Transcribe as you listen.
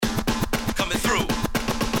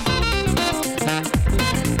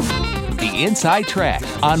The Inside Track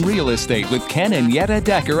on Real Estate with Ken and Yetta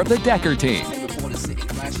Decker of the Decker Team.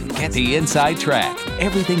 Get the Inside Track.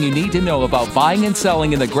 Everything you need to know about buying and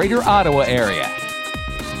selling in the Greater Ottawa area.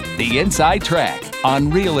 The Inside Track on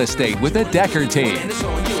Real Estate with the Decker Team.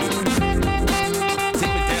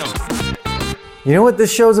 You know what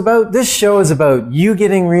this show's about? This show is about you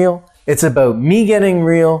getting real. It's about me getting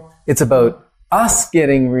real. It's about us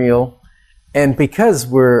getting real. And because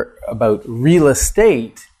we're about real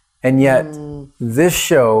estate, and yet this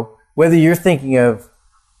show, whether you're thinking of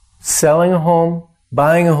selling a home,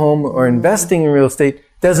 buying a home, or investing in real estate,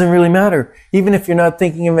 doesn't really matter. Even if you're not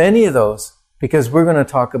thinking of any of those, because we're going to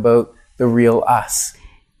talk about the real us.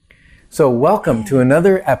 So welcome to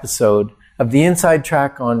another episode of The Inside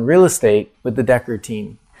Track on Real Estate with the Decker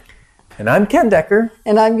Team. And I'm Ken Decker.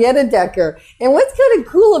 And I'm Yetta Decker. And what's kind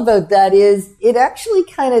of cool about that is it actually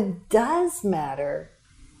kind of does matter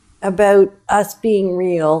about us being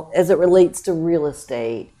real as it relates to real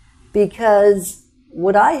estate. Because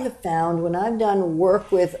what I have found when I've done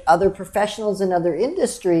work with other professionals in other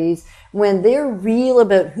industries, when they're real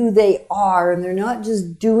about who they are and they're not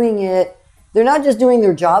just doing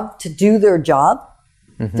their job to do their job.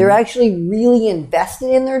 Mm-hmm. They're actually really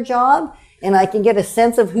invested in their job, and I can get a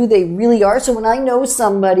sense of who they really are. So when I know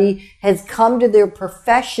somebody has come to their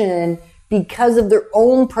profession because of their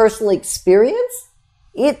own personal experience,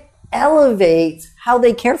 it elevates how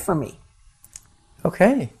they care for me.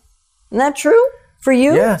 Okay. Isn't that true for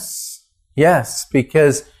you? Yes,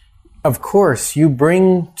 because of course you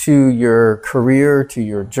bring to your career, to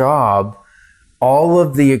your job, all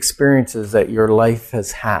of the experiences that your life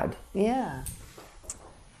has had. Yeah.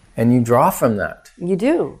 And you draw from that. You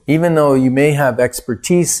do. Even though you may have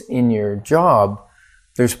expertise in your job,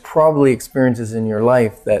 there's probably experiences in your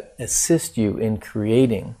life that assist you in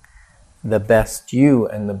creating the best you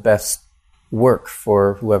and the best work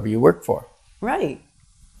for whoever you work for. Right.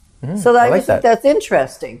 So I think that's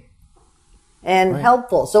interesting and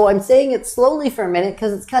helpful. So I'm saying it slowly for a minute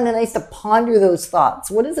because it's kind of nice to ponder those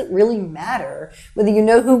thoughts. What does it really matter? Whether you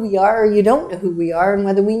know who we are or you don't know who we are, and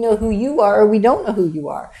whether we know who you are or we don't know who you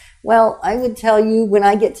are. Well, I would tell you, when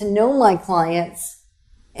I get to know my clients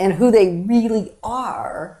and who they really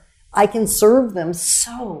are, I can serve them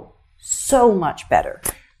so much better.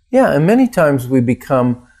 Yeah, and many times we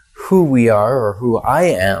become who we are or who I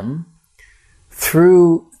am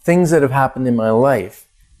through things that have happened in my life.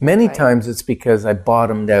 Many times it's because I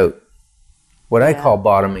bottomed out. What I call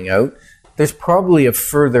bottoming out. There's probably a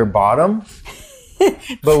further bottom,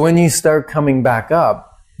 but when you start coming back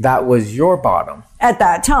up, that was your bottom. At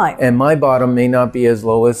that time. And my bottom may not be as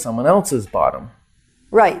low as someone else's bottom.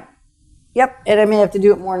 Right. Yep. And I may have to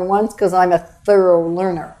do it more than once because I'm a thorough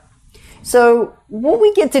learner. So what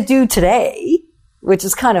we get to do today, which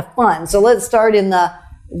is kind of fun. So let's start in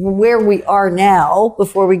where we are now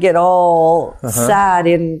before we get all sad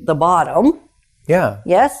in the bottom. Yeah.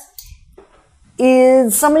 Yes.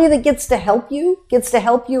 Is somebody that gets to help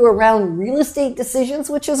you around real estate decisions,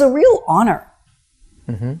 which is a real honor.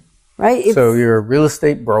 Mm-hmm. Right? So you're a real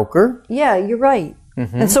estate broker. Yeah, you're right.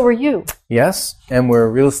 Mm-hmm. And so are you. Yes. And we're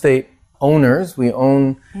real estate owners. We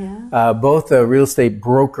own both a real estate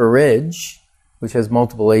brokerage, which has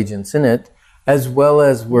multiple agents in it, as well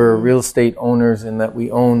as we're real estate owners in that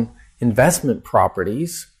we own investment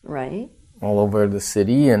properties. Right. All over the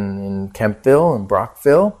city and in Kemptville and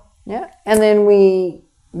Brockville. Yeah. And then we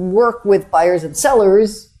work with buyers and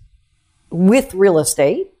sellers with real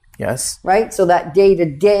estate. Yes. Right? So that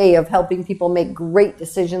day-to-day of helping people make great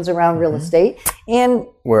decisions around real estate. And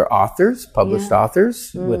we're authors, published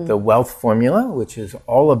authors with the Wealth Formula, which is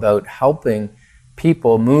all about helping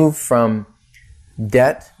people move from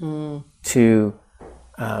debt to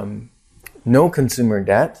no consumer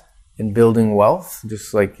debt and building wealth,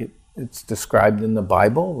 just like it's described in the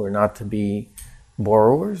Bible. We're not to be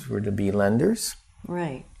borrowers, we're to be lenders.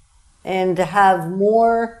 Right. And to have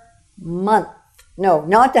more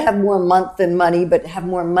not to have more month than money, but to have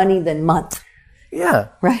more money than month. Yeah.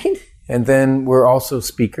 Right? And then we're also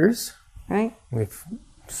speakers. Right. We've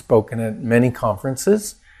spoken at many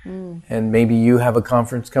conferences. And maybe you have a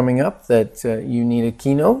conference coming up that you need a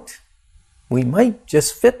keynote. We might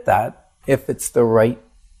just fit that if it's the right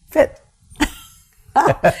fit.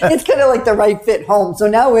 It's kind of like the right fit home. So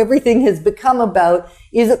now everything has become about,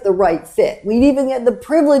 is it the right fit? We've even had the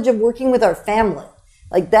privilege of working with our family.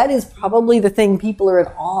 Like that is probably the thing people are in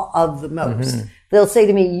awe of the most. Mm-hmm. They'll say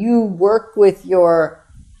to me, you work with your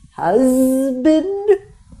husband?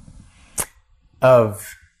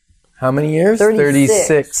 Of how many years?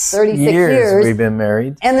 36 years we've been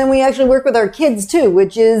married. And then we actually work with our kids too,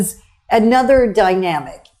 which is another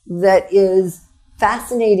dynamic that is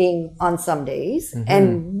fascinating on some days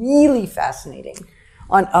and really fascinating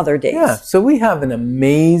on other days. Yeah, so we have an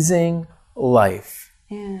amazing life.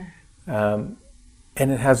 Yeah. And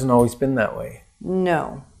it hasn't always been that way.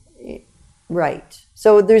 No. Right.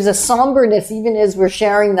 So there's a somberness even as we're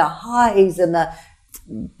sharing the highs and the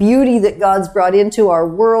beauty that God's brought into our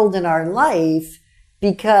world and our life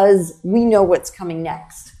because we know what's coming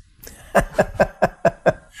next.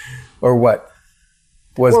 Or what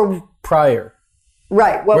was prior.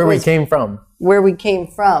 Right. Where we came from. Where we came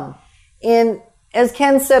from. And as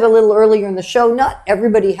Ken said a little earlier in the show, not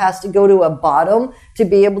everybody has to go to a bottom to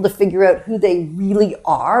be able to figure out who they really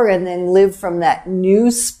are and then live from that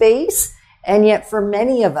new space. And yet for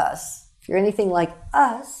many of us, if you're anything like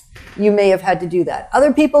us, you may have had to do that.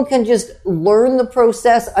 Other people can just learn the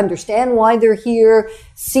process, understand why they're here,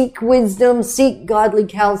 seek wisdom, seek godly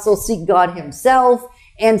counsel, seek God himself,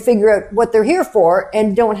 and figure out what they're here for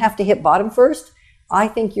and don't have to hit bottom first. I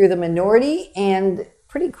think you're the minority, and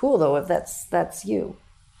pretty cool though if that's you.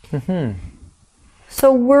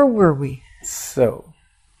 So where were we? So,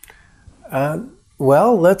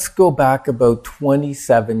 well, let's go back about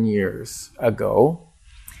 27 years ago.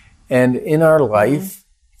 And in our life,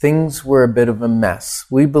 things were a bit of a mess.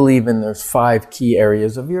 We believe there's 5 key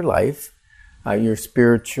areas of your life. Your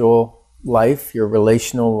spiritual life, your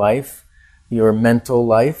relational life, your mental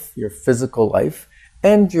life, your physical life,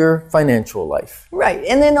 and your financial life. Right.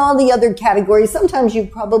 And then all the other categories. Sometimes you've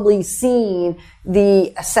probably seen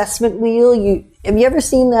the assessment wheel. Have you ever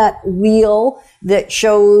seen that wheel that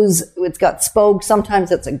shows, it's got spokes,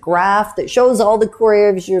 sometimes it's a graph that shows all the core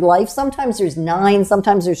areas of your life. Sometimes there's 9,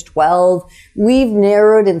 sometimes there's 12. We've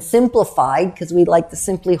narrowed and simplified, because we like the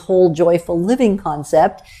simply whole, joyful living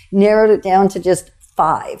concept, narrowed it down to just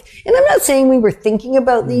 5. And I'm not saying we were thinking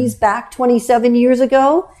about these back 27 years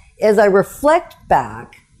ago. As I reflect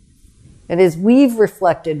back, and as we've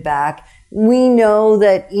reflected back, we know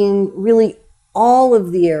that in really all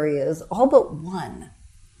of the areas, all but one,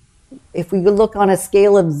 if we look on a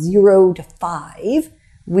scale of 0 to 5,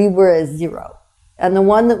 we were a 0. And the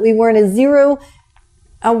one that we weren't a 0,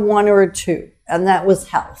 a 1 or a 2. And that was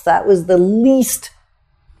health. That was the least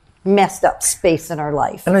messed up space in our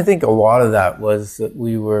life. And I think a lot of that was that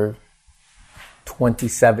we were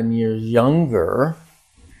 27 years younger.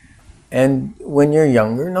 And when you're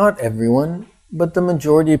younger, not everyone, but the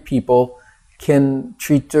majority of people can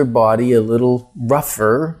treat their body a little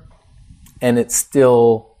rougher and it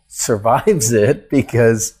still survives it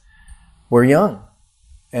because we're young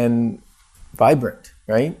and vibrant,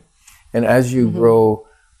 right? And as you grow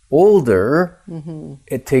older,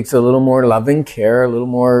 it takes a little more loving care, a little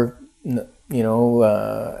more,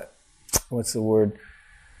 what's the word?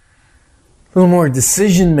 A little more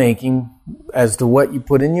decision making as to what you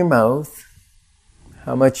put in your mouth,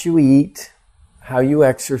 how much you eat, how you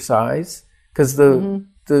exercise, because the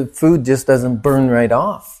food just doesn't burn right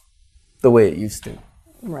off the way it used to.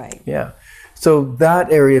 Right. Yeah. So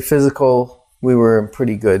that area, physical, we were in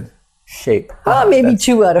pretty good shape. Well, maybe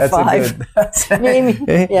 2 out of 5. Maybe,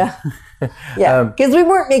 yeah. Yeah, because we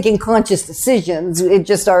weren't making conscious decisions. It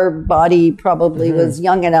just, our body probably was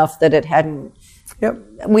young enough that it hadn't,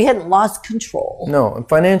 we hadn't lost control. No, and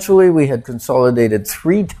financially we had consolidated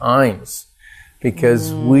 3 times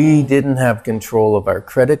because we didn't have control of our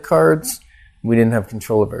credit cards. We didn't have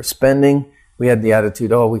control of our spending. We had the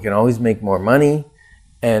attitude, we can always make more money.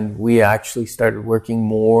 And we actually started working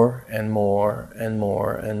more and more and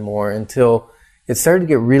more and more until it started to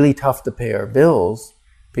get really tough to pay our bills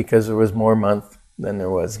because there was more month than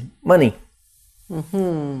there was money.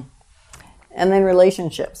 And then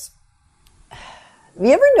relationships. Have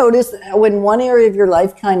you ever noticed how in one area of your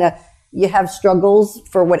life you have struggles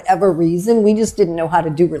for whatever reason? We just didn't know how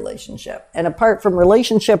to do relationship. And apart from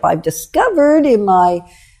relationship, I've discovered in my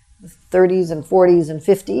 30s and 40s and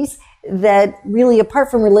 50s that really apart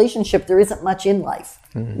from relationship, there isn't much in life.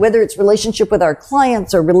 Whether it's relationship with our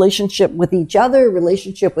clients or relationship with each other,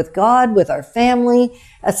 relationship with God, with our family,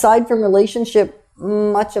 aside from relationship,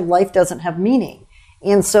 much of life doesn't have meaning.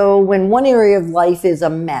 And so when one area of life is a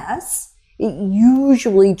mess, it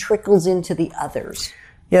usually trickles into the others.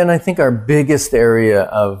 Yeah, and I think our biggest area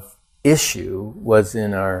of issue was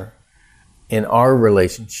in our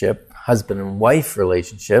relationship, husband and wife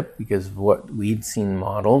relationship, because of what we'd seen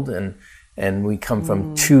modeled, and we come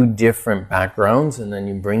from 2 different backgrounds, and then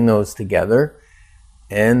you bring those together,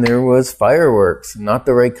 and there was fireworks, not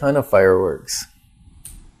the right kind of fireworks.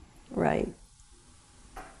 Right.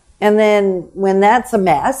 And then when that's a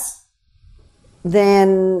mess,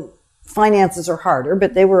 then finances are harder,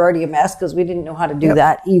 but they were already a mess because we didn't know how to do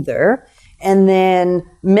that either. And then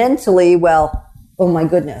mentally, well, oh my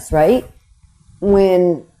goodness, right?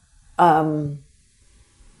 when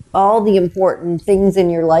all the important things in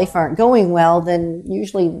your life aren't going well, then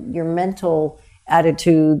usually your mental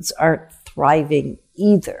attitudes aren't thriving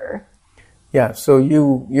either. Yeah, so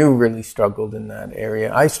you really struggled in that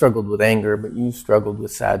area. I struggled with anger, but you struggled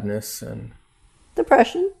with sadness and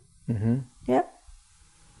depression. Yeah.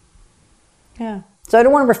 So I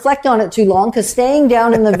don't want to reflect on it too long, because staying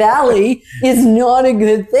down in the valley is not a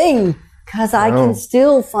good thing, because I can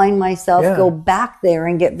still find myself go back there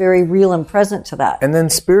and get very real and present to that. And then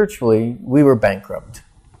spiritually, we were bankrupt.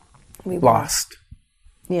 We were. Lost.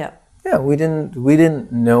 Yeah. Yeah, we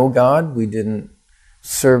didn't know God. We didn't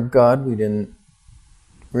serve God. We didn't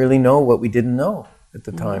really know what we didn't know at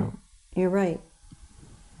the time. You're right.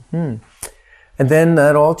 And then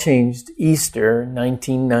that all changed. Easter,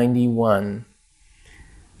 1991.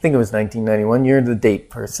 I think it was 1991. You're the date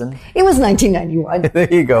person. It was 1991.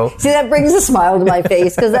 There you go. See, that brings a smile to my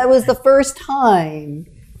face, because that was the first time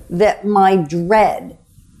that my dread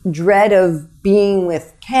of being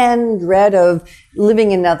with Ken, dread of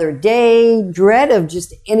living another day, dread of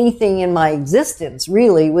just anything in my existence,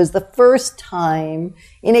 really, was the first time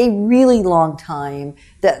in a really long time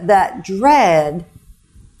that dread,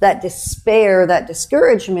 that despair, that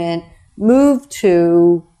discouragement moved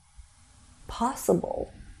to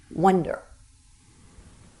possible wonder.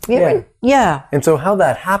 Yeah. And so how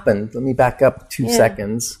that happened, let me back up 2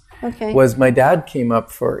 seconds, was my dad came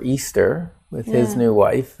up for Easter with his new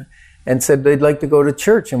wife and said they'd like to go to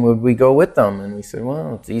church, and would we go with them? And we said,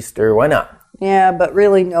 well, it's Easter, why not? Yeah, but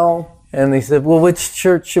really, no. And they said, well, which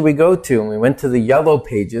church should we go to? And we went to the Yellow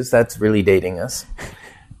Pages. That's really dating us.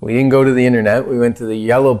 We didn't go to the internet. We went to the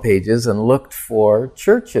Yellow Pages and looked for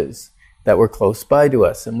churches that were close by to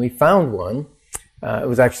us. And we found one. It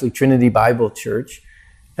was actually Trinity Bible Church.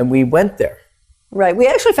 And we went there. Right. We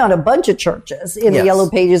actually found a bunch of churches in the Yellow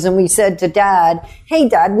Pages, and we said to Dad, hey,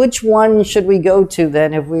 Dad, which one should we go to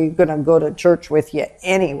then if we're going to go to church with you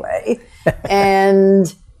anyway?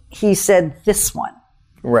 And he said this one.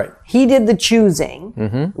 Right. He did the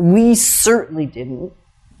choosing. We certainly didn't,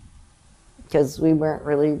 because we weren't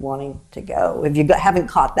really wanting to go. If you haven't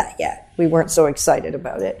caught that yet, we weren't so excited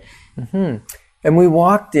about it. And we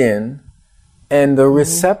walked in, and the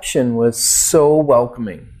reception was so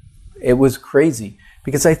welcoming. It was crazy,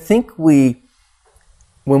 because I think when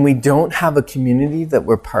we don't have a community that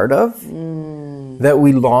we're part of, that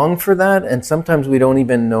we long for that, and sometimes we don't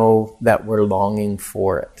even know that we're longing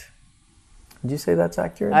for it. Would you say that's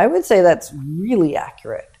accurate? I would say that's really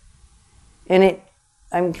accurate. And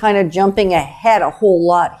I'm kind of jumping ahead a whole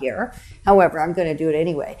lot here. However, I'm going to do it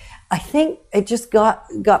anyway. I think it just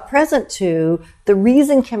got present to the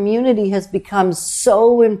reason community has become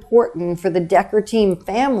so important for the Decker Team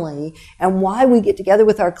family, and why we get together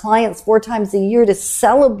with our clients 4 times a year to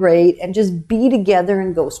celebrate and just be together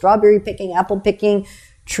and go strawberry picking, apple picking,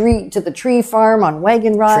 to the tree farm on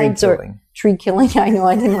wagon rides, tree killing. I know,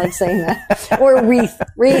 I didn't like saying that. Or wreath.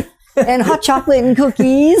 And hot chocolate and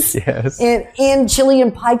cookies. Yes. And chili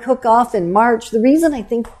and pie cook-off in March. The reason I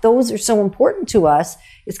think those are so important to us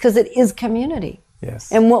is because it is community. Yes.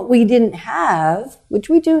 And what we didn't have, which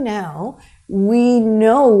we do now, we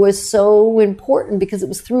know was so important because it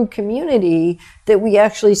was through community that we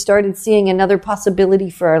actually started seeing another possibility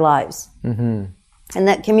for our lives. And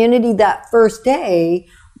that community that first day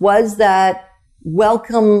was that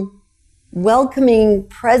welcoming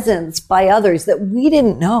presence by others that we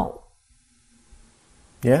didn't know.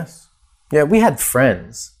 Yes. Yeah, we had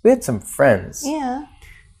friends. We had some friends. Yeah.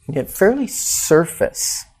 And yet fairly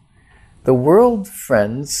surface. The world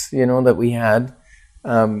friends, that we had,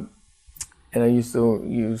 and I used to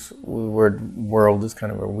use the word world is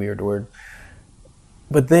kind of a weird word,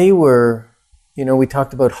 but they were, we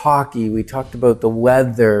talked about hockey, we talked about the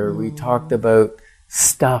weather, we talked about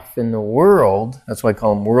stuff in the world. That's why I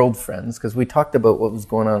call them world friends, because we talked about what was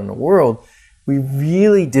going on in the world. We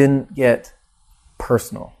really didn't get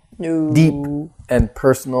personal, deep and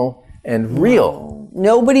personal and real.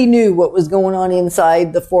 Nobody knew what was going on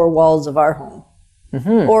inside the 4 walls of our home.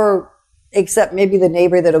 Or except maybe the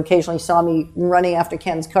neighbor that occasionally saw me running after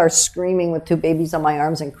Ken's car screaming with 2 babies on my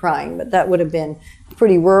arms and crying. But that would have been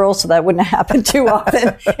pretty rural, so that wouldn't have happened too often.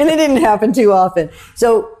 And it didn't happen too often.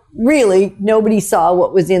 So really, nobody saw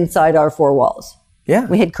what was inside our 4 walls. Yeah.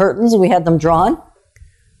 We had curtains and we had them drawn.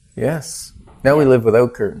 Yes. Now we live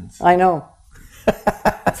without curtains. I know.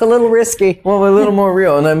 It's a little risky. Well, a little more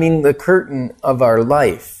real. And I mean, the curtain of our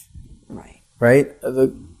life, right,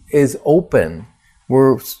 is open.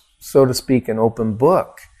 We're, so to speak, an open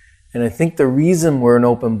book. And I think the reason we're an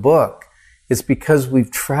open book is because we've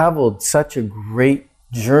traveled such a great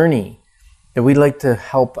journey that we'd like to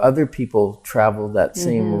help other people travel that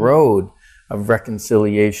same road of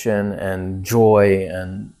reconciliation and joy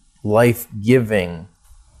and life-giving.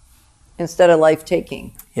 Instead of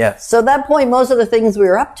life-taking. Yes. So at that point, most of the things we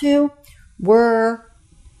were up to were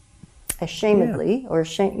ashamedly, or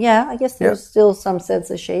shame. Yeah, I guess there's still some sense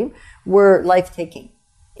of shame, were life-taking.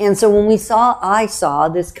 And so when I saw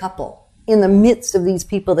this couple in the midst of these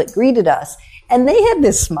people that greeted us, and they had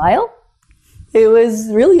this smile. It was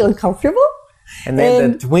really uncomfortable. And they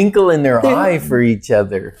had that twinkle in their eye for each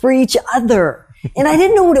other. For each other. And I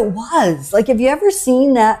didn't know what it was. Like, have you ever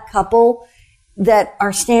seen that couple that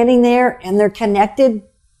are standing there and they're connected,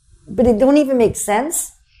 but it don't even make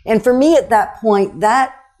sense? And for me at that point,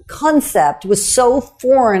 that concept was so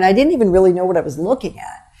foreign, I didn't even really know what I was looking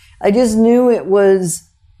at. I just knew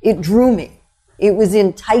it drew me. It was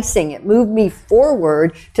enticing. It moved me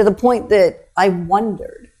forward to the point that I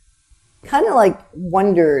wondered,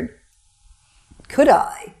 could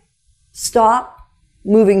I stop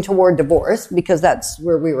moving toward divorce because that's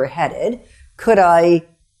where we were headed? Could I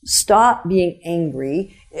stop being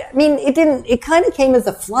angry? I mean, it kind of came as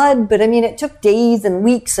a flood, but I mean, it took days and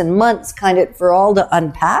weeks and months kind of for all to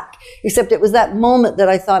unpack, except it was that moment that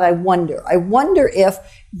I thought, I wonder if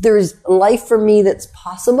there's life for me that's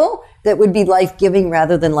possible that would be life-giving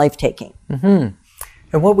rather than life-taking. Mm-hmm.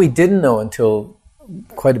 And what we didn't know until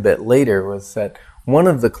quite a bit later was that one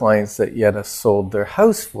of the clients that Yetta sold their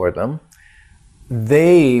house for them,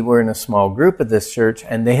 they were in a small group at this church,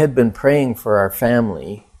 and they had been praying for our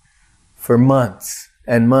family for months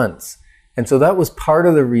and months. And so that was part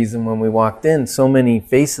of the reason when we walked in, so many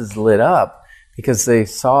faces lit up, because they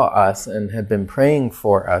saw us and had been praying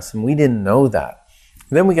for us, and we didn't know that.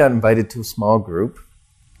 And then we got invited to a small group,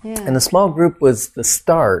 and the small group was the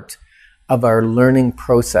start of our learning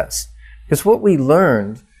process. Because what we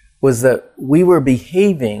learned was that we were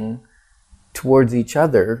behaving towards each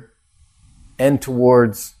other and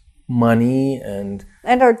towards money and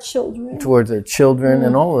our children, towards our children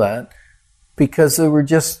and all of that, because they were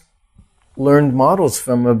just learned models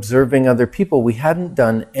from observing other people. We hadn't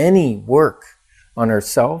done any work on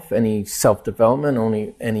ourselves, any self-development,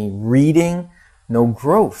 only any reading, no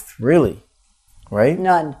growth, really, right?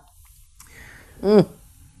 None.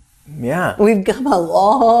 Yeah. We've come a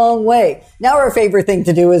long way. Now our favorite thing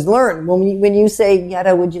to do is learn. When you say,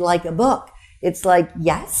 Yetta, would you like a book? It's like,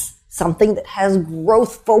 yes, something that has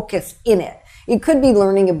growth focus in it. It could be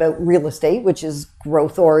learning about real estate, which is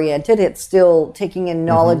growth oriented. It's still taking in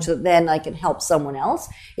knowledge that then I can help someone else.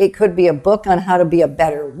 It could be a book on how to be a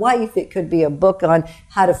better wife. It could be a book on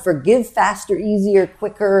how to forgive faster, easier,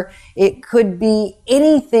 quicker. It could be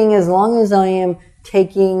anything as long as I am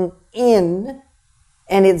taking in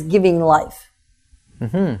and it's giving life.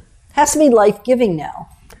 Mm-hmm. Has to be life-giving now.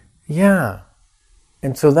 Yeah.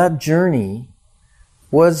 And so that journey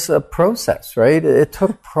was a process, right? It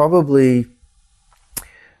took probably,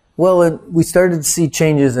 we started to see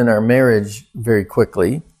changes in our marriage very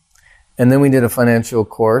quickly. And then we did a financial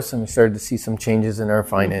course and we started to see some changes in our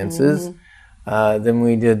finances. Then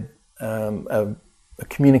we did a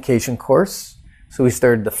communication course. So we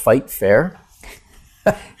started the Fight Fair.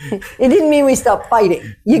 It didn't mean we stopped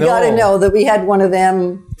fighting. You got to know that we had one of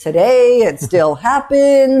them today. It still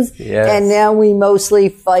happens. Yes. And now we mostly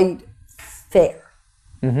fight fair.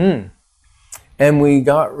 Mm-hmm. And we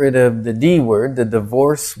got rid of the D word, the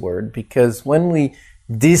divorce word, because when we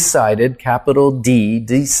decided, capital D,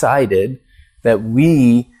 decided that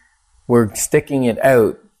we were sticking it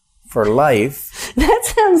out for life. That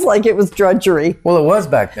sounds like it was drudgery. Well, it was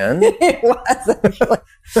back then. It was actually.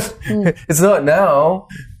 It's not now.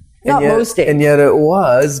 Not most days. And yet it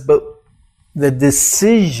was, but the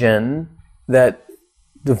decision that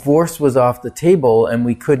divorce was off the table and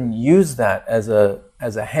we couldn't use that as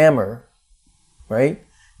a hammer, right?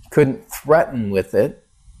 You couldn't threaten with it.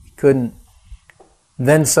 You couldn't.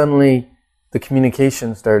 Then suddenly the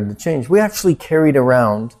communication started to change. We actually carried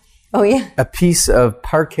around a piece of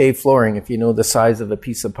parquet flooring, if you know the size of a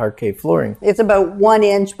piece of parquet flooring. It's about 1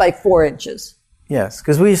 inch by 4 inches. Yes,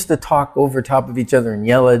 because we used to talk over top of each other and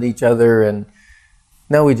yell at each other, and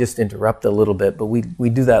now we just interrupt a little bit, but we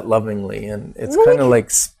do that lovingly, and it's kind of like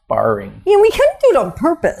sparring. Yeah, we couldn't do it on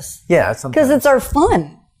purpose. Yeah, because it's our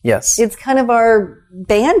fun. Yes. It's kind of our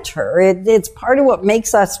banter. It's part of what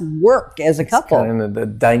makes us work as a couple. It's kind of the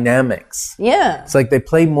dynamics. Yeah. It's like they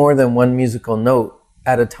play more than one musical note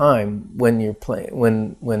at a time when you're playing,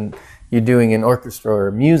 when you're doing an orchestra or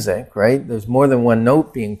music, right? There's more than one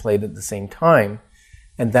note being played at the same time,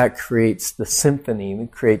 and that creates the symphony,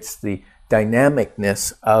 it creates the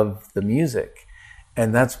dynamicness of the music,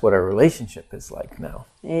 and that's what our relationship is like now.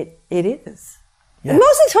 It is. Yes. And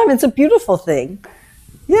most of the time, it's a beautiful thing.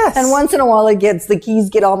 Yes. And once in a while, the keys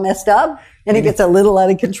get all messed up, and it gets a little out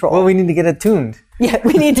of control. Well, we need to get it tuned. Yeah,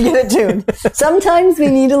 we need to get it tuned. Sometimes we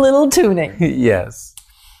need a little tuning. Yes.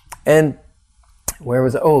 And where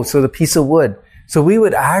was it? Oh, so the piece of wood. So we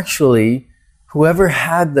would actually, whoever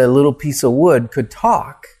had the little piece of wood could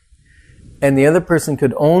talk, and the other person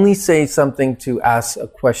could only say something to ask a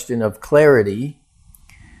question of clarity.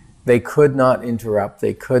 They could not interrupt.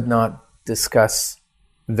 They could not discuss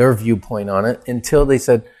their viewpoint on it until they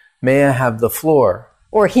said, "May I have the floor?"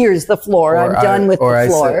 Or here's the floor. I'm done with the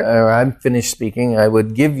floor. Or I'm finished speaking. I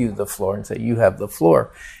would give you the floor and say, "You have the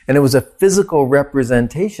floor." And it was a physical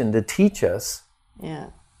representation to teach us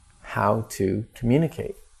how to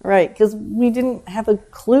communicate. Right, because we didn't have a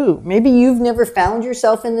clue. Maybe you've never found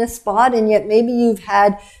yourself in this spot, and yet maybe you've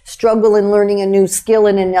had struggle in learning a new skill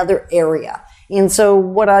in another area. And so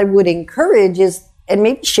what I would encourage is, and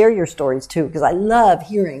maybe share your stories too, because I love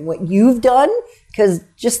hearing what you've done. Because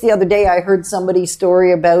just the other day I heard somebody's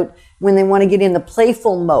story about when they want to get in the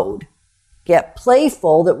playful mode, get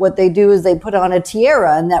playful, that what they do is they put on a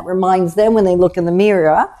tiara, and that reminds them when they look in the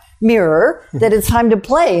mirror that it's time to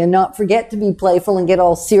play and not forget to be playful and get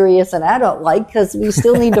all serious and adult-like, because we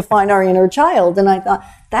still need to find our inner child. And I thought,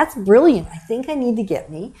 that's brilliant. I think I need to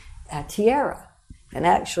get me a tiara. And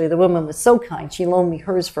actually, the woman was so kind. She loaned me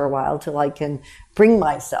hers for a while till I can bring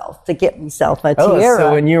myself to get myself a tiara.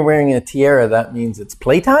 So when you're wearing a tiara, that means it's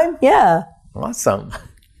playtime? Yeah. Awesome.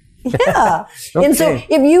 Yeah. Okay. And so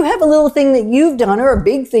if you have a little thing that you've done or a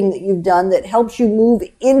big thing that you've done that helps you move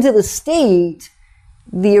into the state,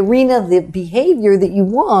 the arena, the behavior that you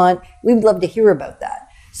want, we'd love to hear about that.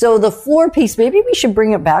 So the floor piece, maybe we should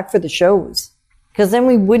bring it back for the shows, because then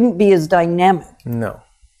we wouldn't be as dynamic. No.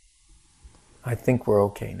 I think we're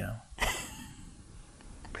okay now.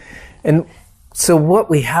 And so what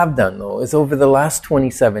we have done, though, is over the last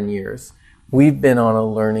 27 years, we've been on a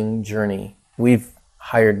learning journey. We've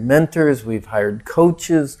hired mentors, we've hired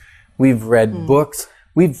coaches, we've read books,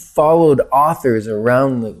 we've followed authors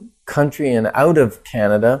around the country and out of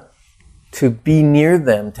Canada to be near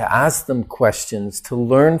them, to ask them questions, to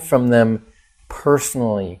learn from them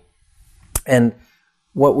personally. And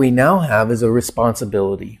what we now have is a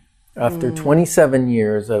responsibility. After 27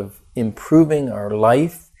 years of improving our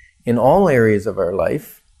life in all areas of our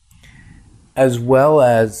life, as well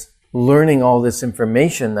as learning all this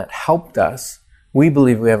information that helped us, we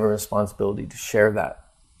believe we have a responsibility to share that.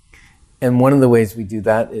 And one of the ways we do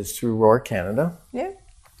that is through Roar Canada. Yeah.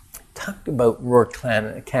 Talk about Roar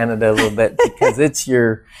Canada a little bit, because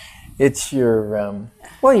you're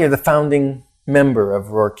the founding member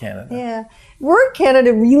of Roar Canada. Yeah. Roar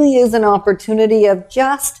Canada really is an opportunity of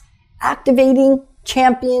just activating,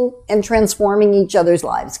 champion, and transforming each other's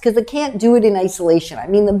lives, because they can't do it in isolation. I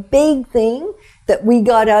mean, the big thing that we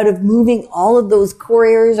got out of moving all of those core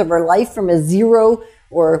areas of our life from a 0,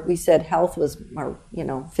 or we said health was, or,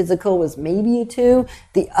 physical was maybe a 2,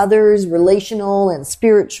 the others, relational and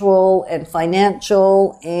spiritual and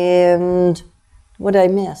financial, and what did I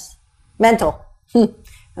miss? Mental.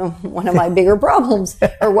 One of my bigger problems,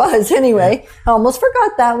 or was anyway. I almost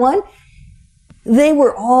forgot that one. They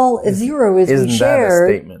were all a 0 as we shared. Isn't that a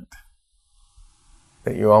statement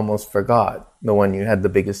that you almost forgot, the one you had the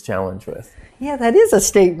biggest challenge with? Yeah, that is a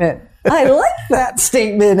statement. I like that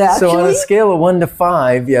statement, actually. So on a scale of 1 to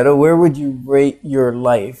 5, Yetta, where would you rate your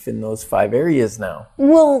life in those 5 areas now?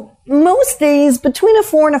 Well, most days between a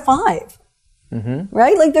 4 and a 5. Mm-hmm.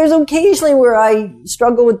 Right? Like there's occasionally where I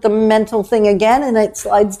struggle with the mental thing again, and it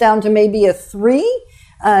slides down to maybe a 3.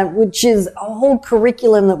 Which is a whole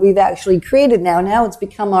curriculum that we've actually created now. Now it's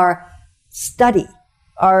become our study,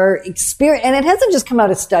 our experience. And it hasn't just come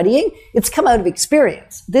out of studying, it's come out of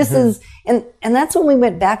experience. This is, and that's when we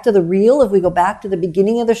went back to the real. If we go back to the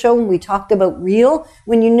beginning of the show when we talked about real,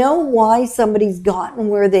 when you know why somebody's gotten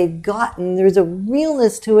where they've gotten, there's a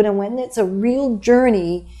realness to it. And when it's a real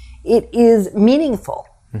journey, it is meaningful.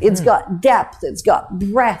 It's got depth, it's got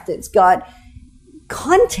breadth, it's got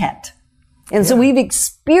content. And so we've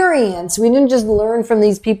experienced, we didn't just learn from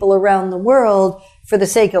these people around the world for the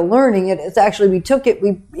sake of learning it. It's actually, we took it,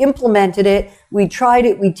 we implemented it, we tried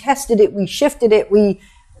it, we tested it, we shifted it, we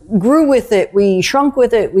grew with it, we shrunk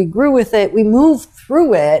with it, we grew with it, we moved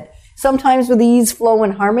through it, sometimes with ease, flow,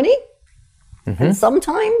 and harmony. And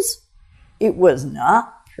sometimes it was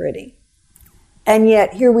not pretty. And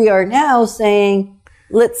yet here we are now saying,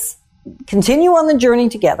 let's continue on the journey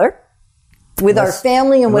together. With our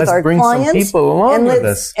family and with our clients, some people along with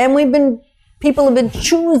us. And people have been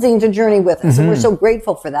choosing to journey with us, and we're so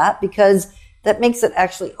grateful for that, because that makes it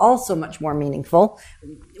actually also much more meaningful.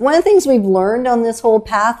 One of the things we've learned on this whole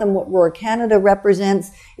path and what Roar Canada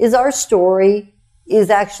represents is our story is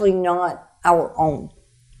actually not our own.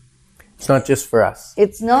 It's not just for us.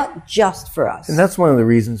 It's not just for us. And that's one of the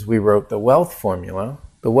reasons we wrote The Wealth Formula.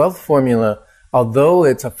 The Wealth Formula, although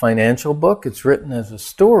it's a financial book, it's written as a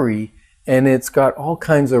story, and it's got all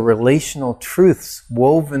kinds of relational truths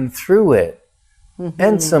woven through it,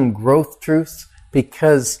 and some growth truths,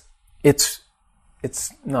 because it's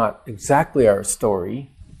not exactly our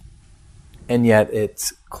story, and yet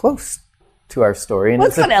it's close to our story. And Well,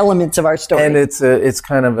 it's got elements of our story. and it's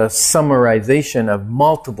kind of a summarization of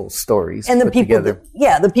multiple stories and the put people, together.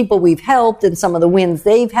 the people we've helped and some of the wins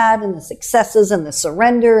they've had and the successes and the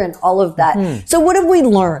surrender and all of that. So what have we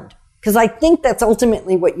learned? Because I think that's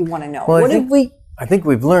ultimately what you want to know. Well, What I think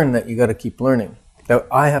we've learned that you got to keep learning. That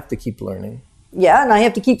I have to keep learning. Yeah, and I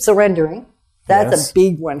have to keep surrendering. That's Yes. a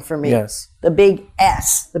big one for me. Yes. The big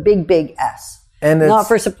S, the big S. And Not it's,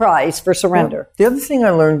 for surprise, for surrender. the other thing I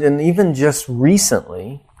learned, and even just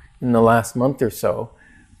recently, in the last month or so,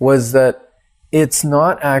 was that it's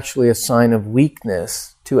not actually a sign of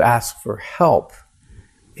weakness to ask for help.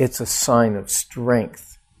 It's a sign of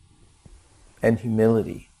strength and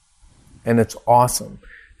humility. And it's awesome.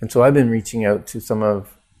 And so I've been reaching out to some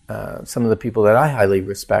of the people that I highly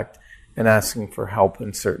respect and asking for help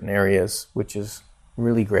in certain areas, which is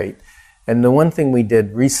really great. And the one thing we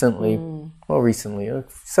did recently,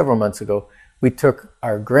 several months ago, we took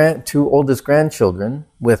our two oldest grandchildren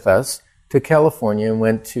with us to California and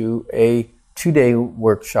went to a 2-day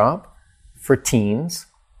workshop for teens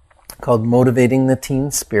called Motivating the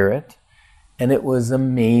Teen Spirit. And it was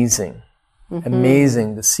amazing.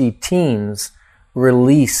 Amazing to see teens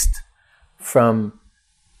released from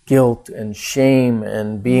guilt and shame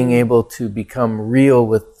and being able to become real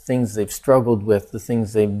with things they've struggled with, the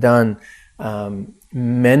things they've done,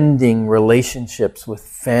 mending relationships with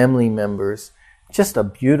family members. Just a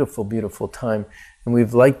beautiful, beautiful time. And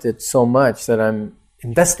we've liked it so much that I'm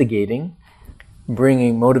investigating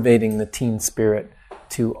motivating the teen spirit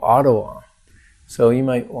to Ottawa. So you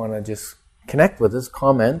might want to just connect with us,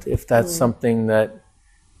 comment if that's something that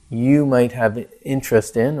you might have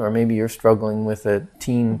interest in, or maybe you're struggling with a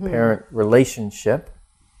teen-parent relationship.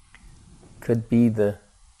 Could be the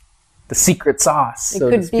secret sauce, so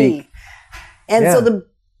to speak. And Yeah. so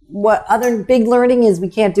what other big learning is we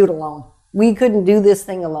can't do it alone. We couldn't do this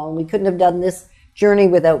thing alone. We couldn't have done this journey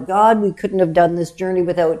without God. We couldn't have done this journey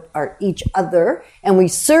without each other. And we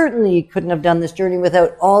certainly couldn't have done this journey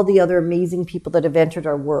without all the other amazing people that have entered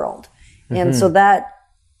our world. And so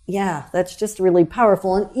that's just really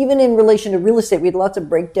powerful. And even in relation to real estate, we had lots of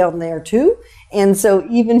breakdown there too. And so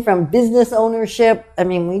even from business ownership, I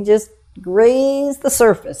mean, we just grazed the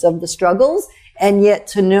surface of the struggles, and yet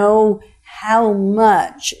to know how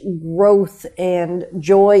much growth and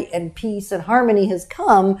joy and peace and harmony has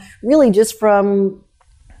come really just from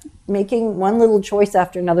making one little choice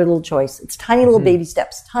after another little choice. It's tiny little baby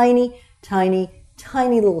steps, tiny, tiny,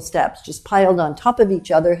 tiny little steps just piled on top of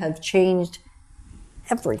each other have changed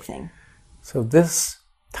everything. So this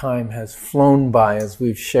time has flown by as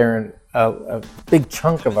we've shared a big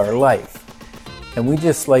chunk of our life. And we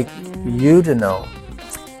just like you to know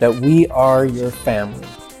that we are your family,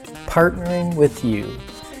 partnering with you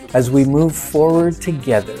as we move forward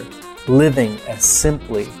together, living a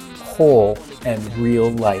simply whole and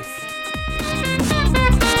real life.